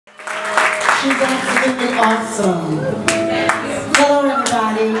She's absolutely awesome. Hello,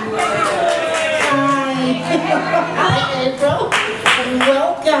 everybody. Hi. Hi, April.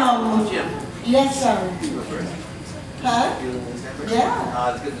 Welcome. Yes, sir. Huh?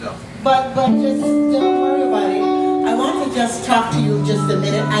 Yeah. It's good to know. But just don't worry about it. I want to just talk to you just a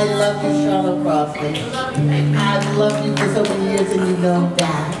minute. I love you, Charlotte Crosby. I've loved you for so many years, and you know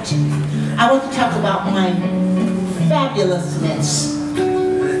that. I want to talk about my fabulousness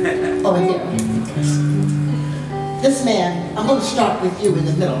over here. This man, I'm going to start with you in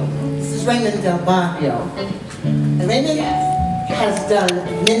the middle. This is Raymond Del Barrio. And Raymond has done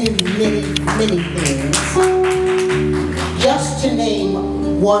many, many, many things. Just to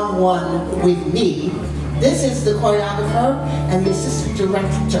name one with me, this is the choreographer and the assistant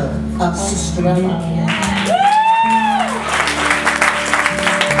director of Sisterella.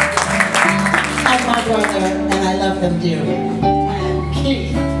 And my brother, and I love him dearly. And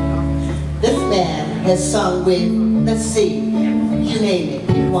Keith, this man has sung with, let's see, you name it,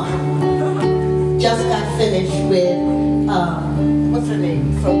 you won. Just got finished with, what's her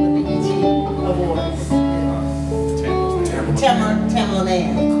name from the BET Awards? Tamla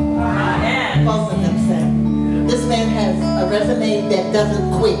Mann. Both of them sang. This man has a resume that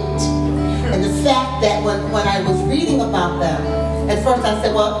doesn't quit. And the fact that when I was reading about them, at first I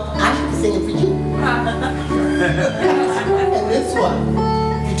said, well, I should be singing for you. And this one,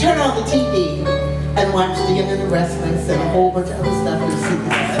 you turn on the TV and watch the Young and the Restless and a whole bunch of other stuff, you see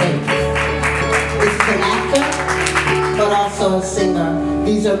this face. This is an actor, but also a singer.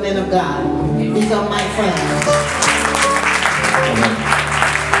 These are men of God. These are my friends.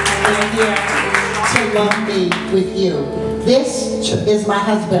 And they're here to love me with you. This is my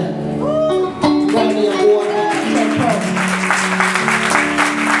husband, Grammy Award. This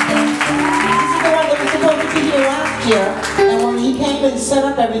is the one that was supposed to be here last year, and when he came and set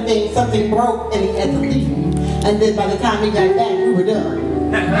up everything, something broke and he had to leave. And then by the time he got back, we were done.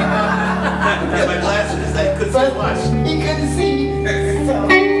 My glasses, I couldn't see much. He couldn't see. So,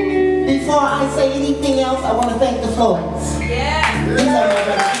 before I say anything else, I want to thank the Floyds. Yeah. These are my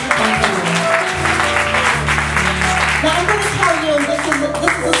brothers. Thank you. Now I'm going to tell you, this is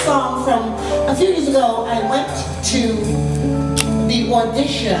a song from a few years ago. I went to the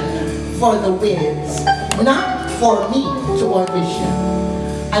audition for The Wiz, not for me to audition.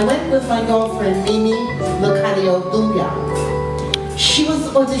 I went with my girlfriend Mimi Lucario Dumbia. She was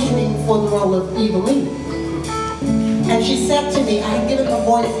auditioning for the role of Eveline. And she said to me, I had given her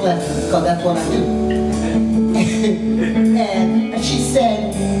voice lessons, because that's what I do. And she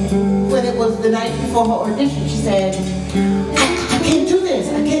said, when it was the night before her audition, she said, I can't do this,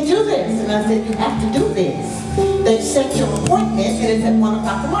 I can't do this. And I said, you have to do this. They set your appointment, and it's at 1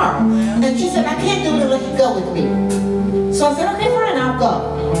 o'clock tomorrow. And she said, I can't do it unless you go with me. So I said, okay, fine, I'll go.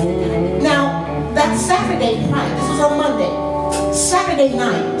 Now, that Saturday night, this was on Monday, Saturday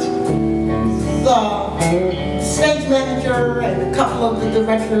night, the stage manager and a couple of the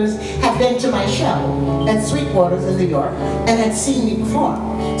directors had been to my show at Sweetwater's in New York and had seen me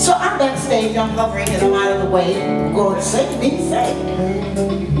perform. So I'm backstage, I'm hovering, and I'm out of the way, going, say, Mimi, say.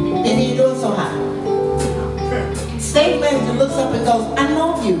 Mimi, you're doing so hot. Stage manager looks up and goes, I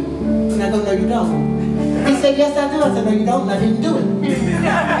know you. And I go, no, you don't. He said, yes, I do. I said, no, you don't. I didn't do it.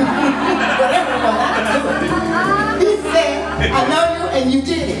 Whatever it was, I didn't do it. He said, I know you and you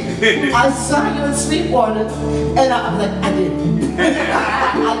did it. I saw you in Sweetwater, and I was like, I did it.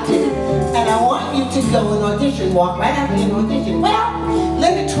 I did it. And I want you to go and audition, walk right after you audition. Well,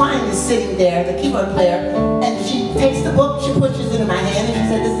 Linda Twine is sitting there, the keyboard player, and she takes the book, she pushes it in my hand, and she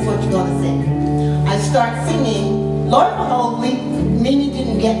said, this is what you're going to sing. I start singing. Lord behold, Mimi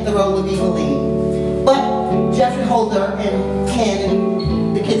didn't get the role of Eveline, but Jeffrey Holder and Ken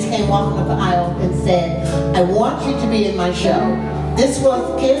and the kids came walking up the aisle and said, I want you to be in my show. This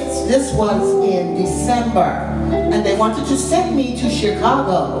was, kids, this was in December, and they wanted to send me to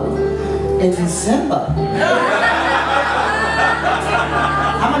Chicago in December.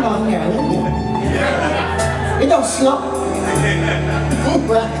 I'm a North Carolinian. It don't snow.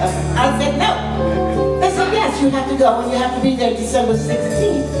 I said no. They said yes, you have to go and you have to be there December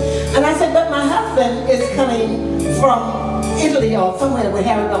 16th. And I said, but my husband is coming from Italy or somewhere with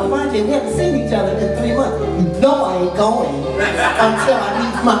Harry Belafonte. We haven't seen each other in 3 months. No, I ain't going until I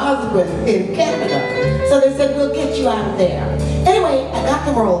meet my husband in Canada. So they said, we'll get you out of there. Anyway, I got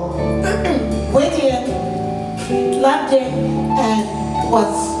the role, went in, loved it, and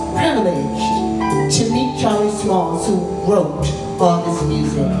was privileged to meet Charlie Smalls, who wrote all this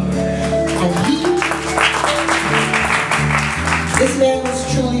music. And this man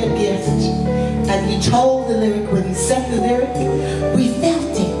was truly a gift. And he told the lyric, when he said the lyric, we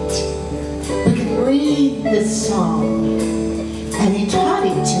felt it. this song, and he taught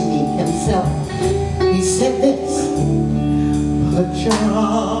it to me himself. He said this: put your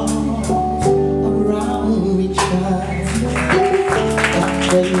arms around me, child, and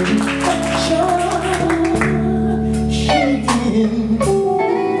when you put your shaking,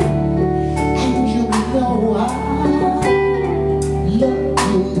 and you know I love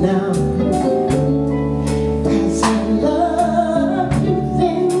you now.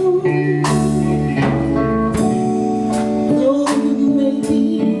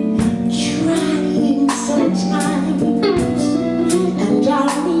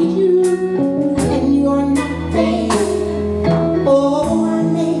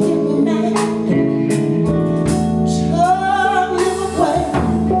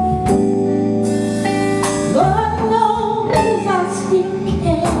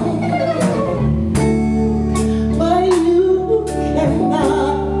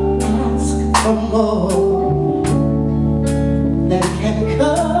 More that can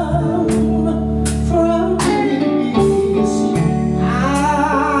come from me. You see,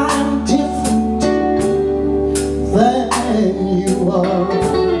 I'm different than you are,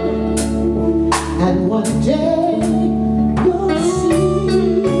 and one day you'll see.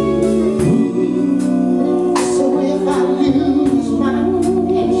 So if I lose my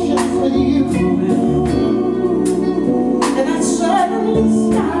patience with you, and I suddenly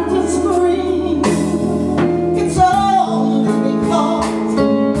start to scream,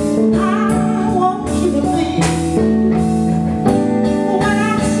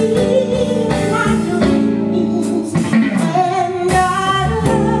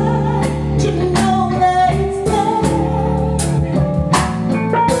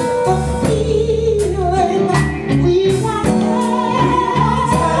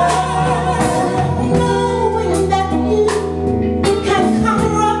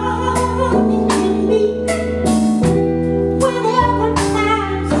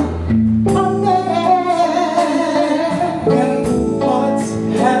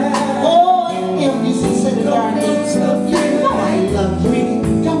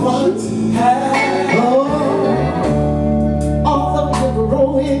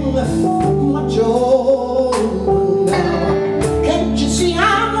 much older now. Can't you see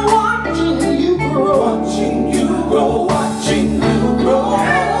I'm watching you grow? Watching you grow, watching you grow.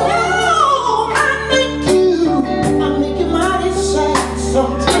 Oh, I make you mighty sad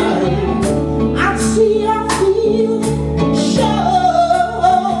sometimes. I see, I feel, show.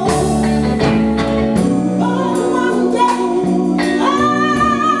 Oh, one day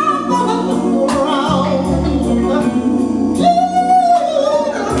I'm gonna look around.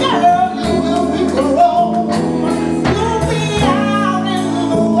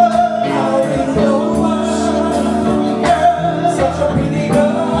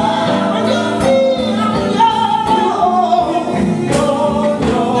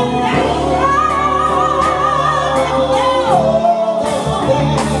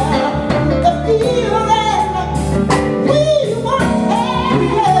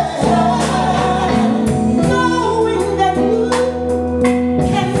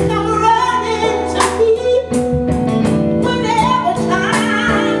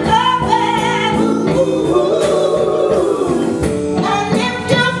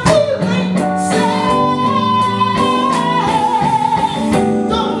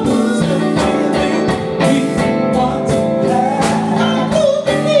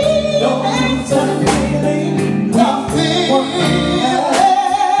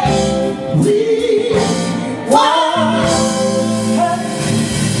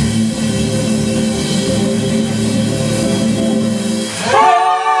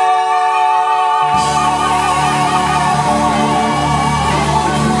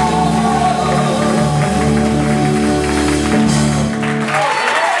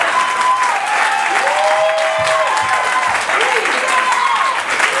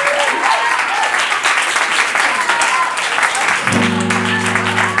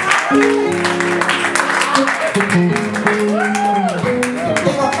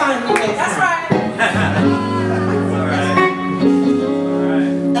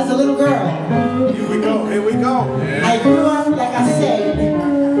 I grew up, like I said,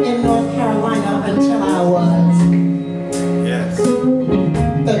 in North Carolina until I was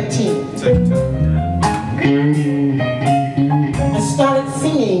 13. I started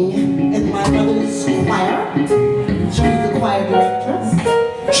singing in my mother's choir. She was the choir directress.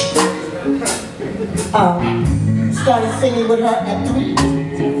 Started singing with her at 3.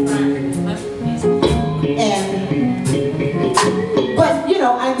 But you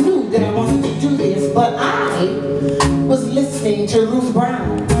know, I knew that I wanted to do this, but I was listening to Ruth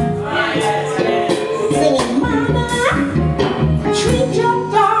Brown singing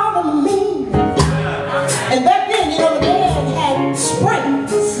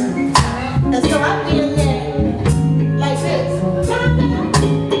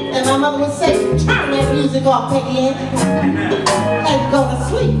mother would say, turn that music off, Peggy, and go to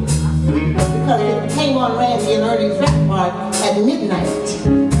sleep. Because it came on Randy and Ernie's repertoire at midnight.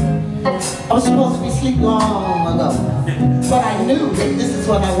 I was supposed to be asleep long ago, but I knew that this is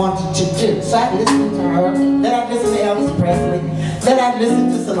what I wanted to do. So I listened to her, then I listened to Elvis Presley, then I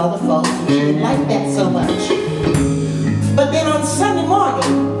listened to some other folks, and she didn't like that so much. But then on Sunday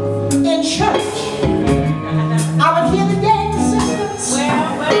morning, in church, I would hear the dance sisters,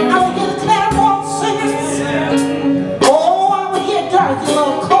 I would hear the clairvoyant singers, oh, I would hear Dorothy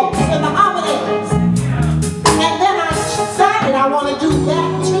little Coates and the harmonies. And then I decided I want to do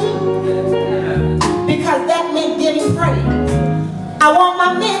that too. Because that meant getting praise. I want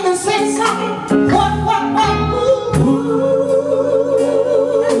my men to say something. What?